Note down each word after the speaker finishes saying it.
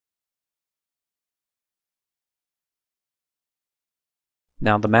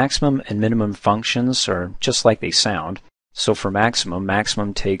Now the maximum and minimum functions are just like they sound. So for maximum,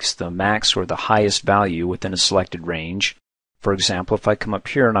 maximum takes the max or the highest value within a selected range. For example, if I come up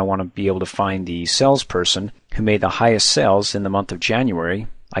here and I want to be able to find the salesperson who made the highest sales in the month of January,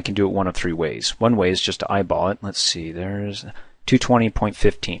 I can do it one of three ways. One way is just to eyeball it. Let's see, there's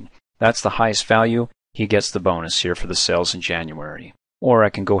 220.15. That's the highest value. He gets the bonus here for the sales in January. Or I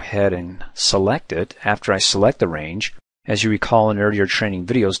can go ahead and select it after I select the range. As you recall in earlier training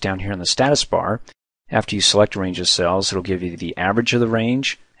videos down here in the status bar, after you select a range of cells, it'll give you the average of the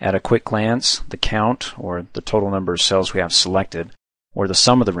range, at a quick glance, the count, or the total number of cells we have selected, or the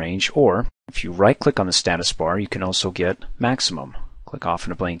sum of the range, or if you right-click on the status bar, you can also get maximum. Click off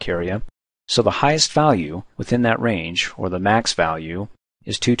in a blank area. So the highest value within that range, or the max value,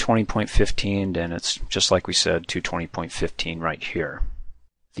 is 220.15, and it's just like we said, 220.15 right here.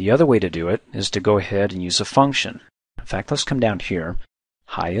 The other way to do it is to go ahead and use a function. In fact, let's come down here,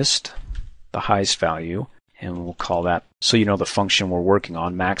 highest, the highest value, and we'll call that, so you know the function we're working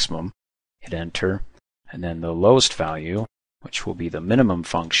on, maximum. Hit enter, and then the lowest value, which will be the minimum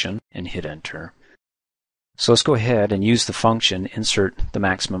function, and hit enter. So let's go ahead and use the function, insert the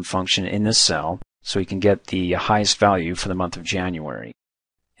maximum function in this cell, so we can get the highest value for the month of January.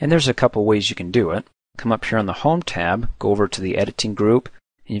 And there's a couple ways you can do it. Come up here on the Home tab, go over to the Editing group,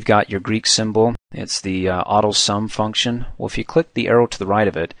 and you've got your Greek symbol. It's the auto sum function. Well, if you click the arrow to the right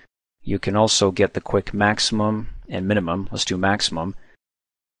of it, you can also get the quick maximum and minimum. Let's do maximum.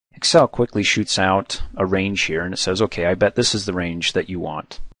 Excel quickly shoots out a range here, and it says, okay, I bet this is the range that you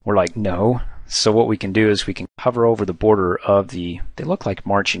want. We're like, no. So what we can do is we can hover over the border of they look like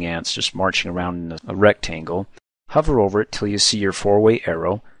marching ants, just marching around in a rectangle. Hover over it till you see your four-way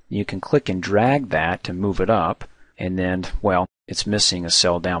arrow. You can click and drag that to move it up, and then, well, it's missing a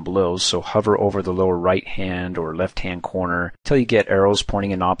cell down below, so hover over the lower right-hand or left-hand corner till you get arrows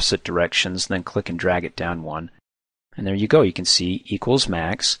pointing in opposite directions, then click and drag it down one. And there you go. You can see equals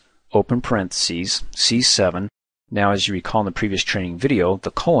max, open parentheses, C7. Now, as you recall in the previous training video,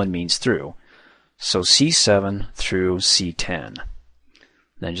 the colon means through. So C7 through C10.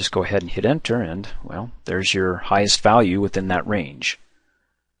 Then just go ahead and hit enter, and, well, there's your highest value within that range.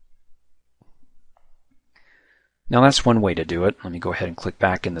 Now that's one way to do it. Let me go ahead and click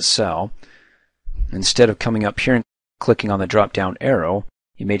back in the cell. Instead of coming up here and clicking on the drop-down arrow,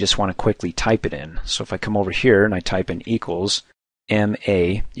 you may just want to quickly type it in. So if I come over here and I type in equals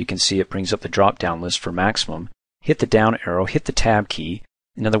MA, you can see it brings up the drop-down list for maximum. Hit the down arrow, hit the tab key.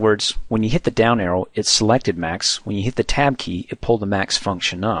 In other words, when you hit the down arrow, it selected max. When you hit the tab key, it pulled the max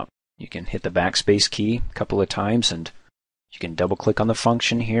function up. You can hit the backspace key a couple of times, and you can double-click on the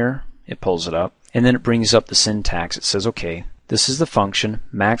function here. It pulls it up. And then it brings up the syntax. It says, okay, this is the function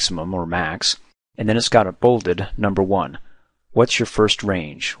maximum or max, and then it's got it bolded, number 1. What's your first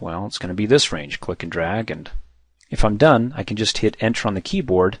range? Well, it's going to be this range. Click and drag, and if I'm done, I can just hit enter on the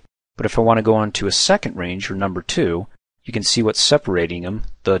keyboard. But if I want to go on to a second range, or number 2, you can see what's separating them,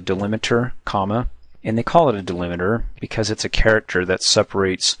 the delimiter, comma, and they call it a delimiter because it's a character that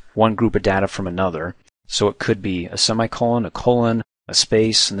separates one group of data from another. So it could be a semicolon, a colon, a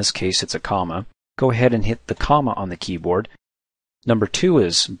space. In this case, it's a comma. Go ahead and hit the comma on the keyboard. Number 2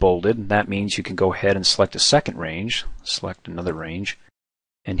 is bolded. That means you can go ahead and select a second range, select another range,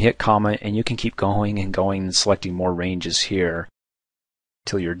 and hit comma, and you can keep going and selecting more ranges here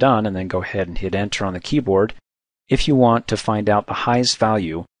till you're done, and then go ahead and hit enter on the keyboard if you want to find out the highest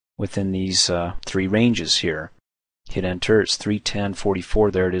value within these 3 ranges here. Hit enter. It's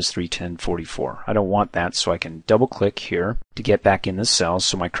 310.44. There it is, 310.44. I don't want that, so I can double click here to get back in the cell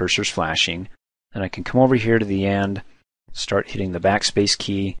so my cursor's flashing. Then I can come over here to the end, start hitting the backspace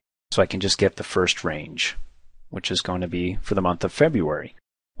key so I can just get the first range, which is going to be for the month of February.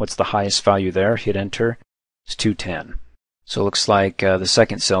 What's the highest value there? Hit enter. It's 210. So it looks like the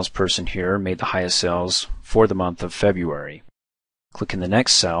second salesperson here made the highest sales for the month of February. Click in the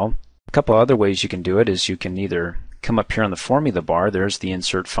next cell. A couple other ways you can do it is you can either come up here on the formula bar, there's the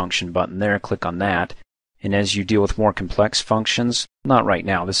insert function button there, click on that, and as you deal with more complex functions, not right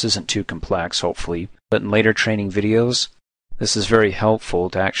now, this isn't too complex hopefully, but in later training videos, this is very helpful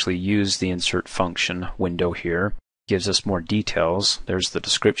to actually use the insert function window here. It gives us more details. There's the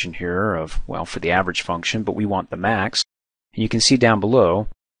description here of, well, for the average function, but we want the max. And you can see down below,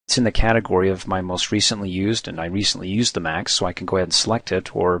 it's in the category of my most recently used, and I recently used the max, so I can go ahead and select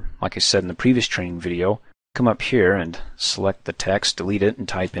it, or like I said in the previous training video, come up here and select the text, delete it, and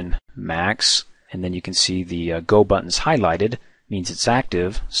type in max, and then you can see the go button's highlighted, means it's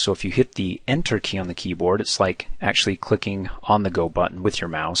active. So if you hit the enter key on the keyboard, it's like actually clicking on the go button with your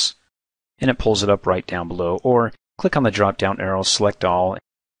mouse, and it pulls it up right down below, or click on the drop-down arrow, select all,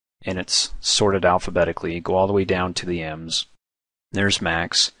 and it's sorted alphabetically. Go all the way down to the M's. There's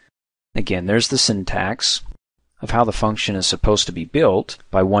max. Again, there's the syntax of how the function is supposed to be built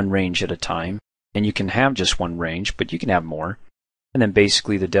by one range at a time. And you can have just one range, but you can have more. And then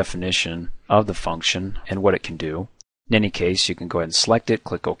basically the definition of the function and what it can do. In any case, you can go ahead and select it,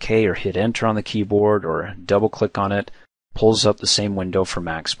 click OK, or hit Enter on the keyboard, or double click on it. Pulls up the same window for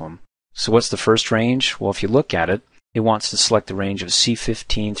maximum. So what's the first range? Well, if you look at it, it wants to select the range of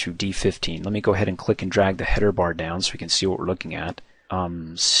C15 through D15. Let me go ahead and click and drag the header bar down so we can see what we're looking at.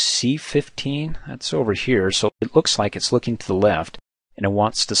 C15, that's over here, so it looks like it's looking to the left, and it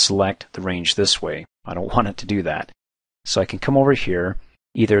wants to select the range this way. I don't want it to do that. So I can come over here,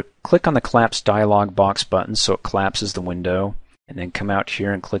 either click on the collapse dialog box button so it collapses the window, and then come out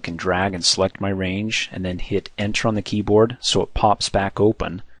here and click and drag and select my range, and then hit Enter on the keyboard so it pops back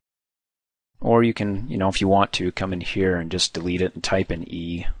open. Or you can, if you want to, come in here and just delete it and type in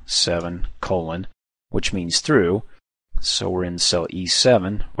E7 colon, which means through. So we're in cell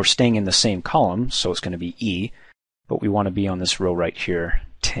E7. We're staying in the same column, so it's going to be E, but we want to be on this row right here,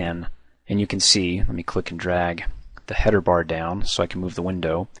 10. And you can see, let me click and drag the header bar down so I can move the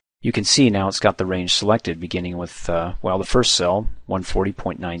window. You can see now it's got the range selected, beginning with, the first cell,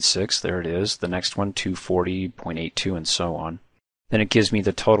 140.96, there it is. The next one, 240.82, and so on. Then it gives me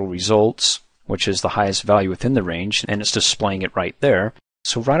the total results, which is the highest value within the range, and it's displaying it right there.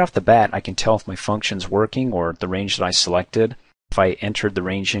 So right off the bat, I can tell if my function's working or the range that I selected. If I entered the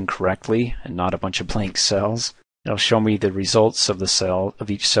range incorrectly and not a bunch of blank cells, it'll show me the results of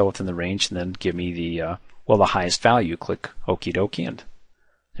each cell within the range, and then give me the highest value. Click okie dokie, and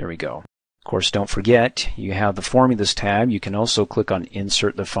there we go. Of course, don't forget, you have the formulas tab. You can also click on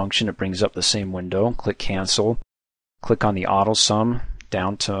insert the function. It brings up the same window. Click cancel. Click on the auto sum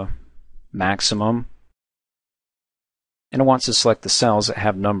down to maximum. And it wants to select the cells that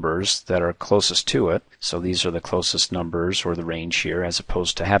have numbers that are closest to it. So these are the closest numbers, or the range here, as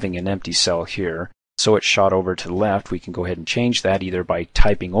opposed to having an empty cell here. So it's shot over to the left. We can go ahead and change that either by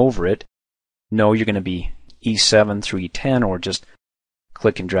typing over it. No, you're going to be E7 through E10, or just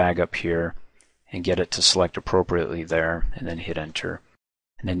click and drag up here and get it to select appropriately there, and then hit Enter.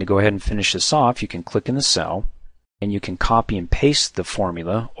 And then to go ahead and finish this off, you can click in the cell, and you can copy and paste the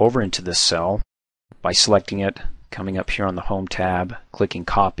formula over into this cell by selecting it, coming up here on the Home tab, clicking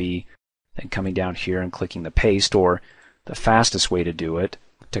Copy, then coming down here and clicking the Paste. Or the fastest way to do it,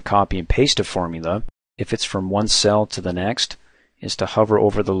 to copy and paste a formula, if it's from one cell to the next, is to hover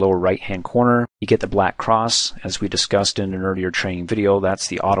over the lower right-hand corner. You get the black cross, as we discussed in an earlier training video. That's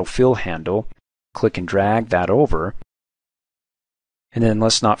the autofill handle. Click and drag that over. And then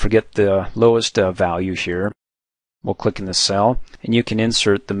let's not forget the lowest value here. We'll click in the cell, and you can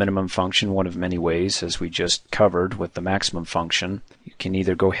insert the minimum function one of many ways, as we just covered with the maximum function. You can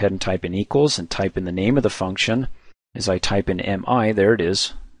either go ahead and type in equals and type in the name of the function. As I type in MI, there it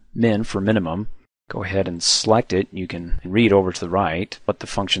is, min for minimum. Go ahead and select it. You can read over to the right what the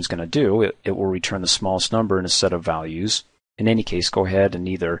function's going to do. It will return the smallest number in a set of values. In any case, go ahead and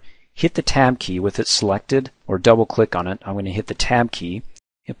either hit the tab key with it selected, or double click on it. I'm going to hit the tab key.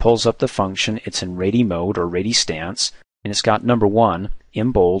 It pulls up the function. It's in ready mode, or ready stance, and it's got number 1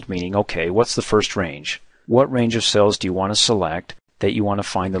 in bold, meaning, okay, what's the first range? What range of cells do you want to select that you want to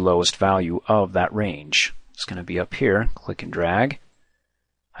find the lowest value of that range? It's going to be up here. Click and drag.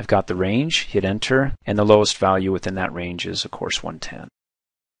 I've got the range, hit Enter, and the lowest value within that range is, of course, 110.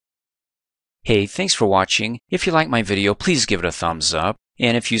 Hey, thanks for watching. If you like my video, please give it a thumbs up.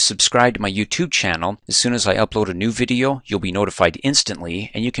 And if you subscribe to my YouTube channel, as soon as I upload a new video, you'll be notified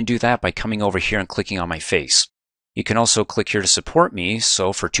instantly, and you can do that by coming over here and clicking on my face. You can also click here to support me,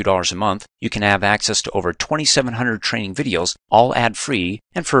 so for $2 a month, you can have access to over 2,700 training videos, all ad-free,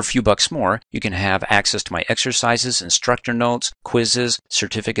 and for a few bucks more, you can have access to my exercises, instructor notes, quizzes,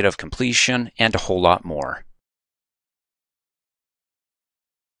 certificate of completion, and a whole lot more.